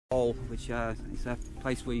Hall, which is a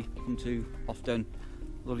place we come to often.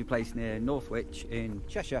 Lovely place near Northwich in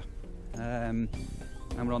Cheshire, and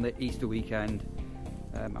we're on the Easter weekend.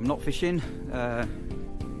 I'm not fishing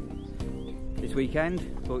this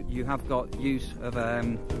weekend, but you have got use of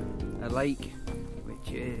a lake,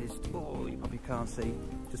 which is, oh, you probably can't see,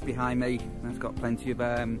 just behind me. And it's got plenty of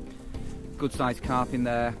good sized carp in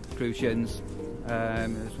there, crucians,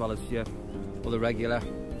 as well as your other regular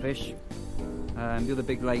fish. The other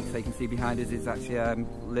big lake they can see behind us is actually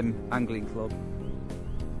Lim Angling Club.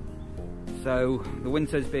 So the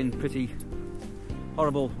winter's been pretty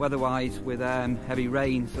horrible weather-wise with heavy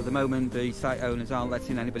rain, so at the moment the site owners aren't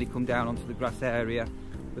letting anybody come down onto the grass area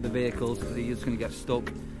with the vehicles because they're just going to get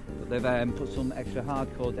stuck. But they've put some extra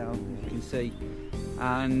hardcore down, as you can see,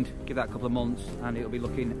 and give that a couple of months and it'll be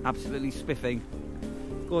looking absolutely spiffing.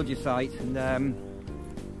 Gorgeous site, and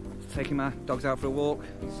taking my dogs out for a walk.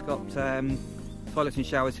 It's got toilets and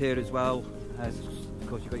showers here as well, as of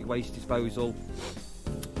course you've got your waste disposal,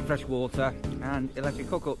 fresh water and electric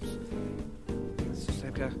hookups. Let's just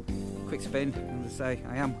take a quick spin, and as I say,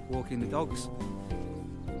 I am walking the dogs.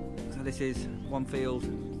 So this is one field,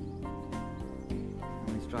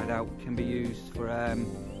 and it's dried out, can be used for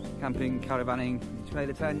camping, caravanning,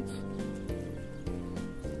 trailer tents.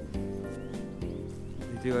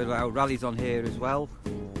 They do allow rallies on here as well,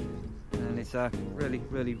 and it's a really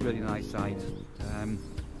nice site.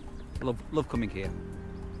 Love coming here.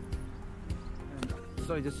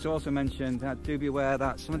 Sorry, just to also mention that do be aware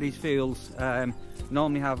that some of these fields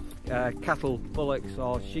normally have cattle, bullocks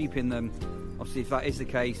or sheep in them. Obviously if that is the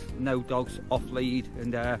case, no dogs off lead,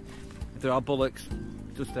 and if there are bullocks,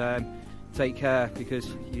 just take care, because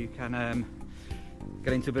you can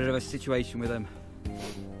get into a bit of a situation with them.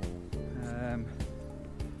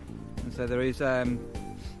 And so there is a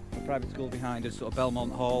private school behind us, sort of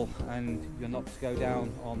Belmont Hall, and you're not to go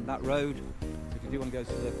down on that road. If you do want to go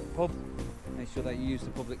to the pub, make sure that you use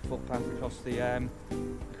the public footpath across the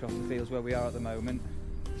fields where we are at the moment.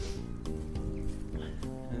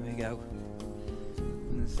 There we go.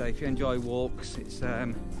 And so if you enjoy walks, it's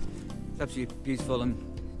absolutely beautiful and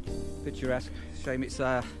picturesque. Shame it's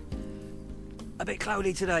a bit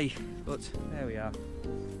cloudy today, but there we are.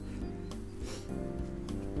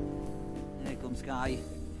 Here comes Sky.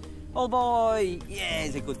 Oh boy! Yeah,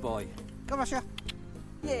 he's a good boy. Come on, Russia!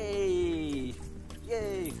 Yay!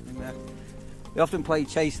 Yay! And, we often play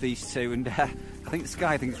chase these two, and I think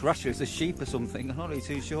Sky thinks Russia is a sheep or something. I'm not really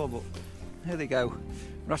too sure, but here they go.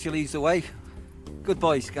 Russia leads the way. Good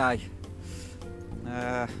boy, Sky.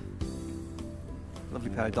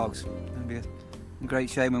 Lovely pair of dogs. It'll be a great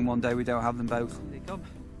shame when one day we don't have them both. Here they come.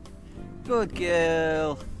 Good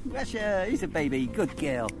girl. Russia, he's a baby. Good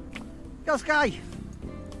girl. Go, Sky.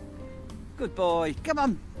 Good boy. Come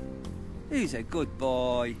on. He's a good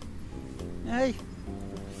boy. Hey.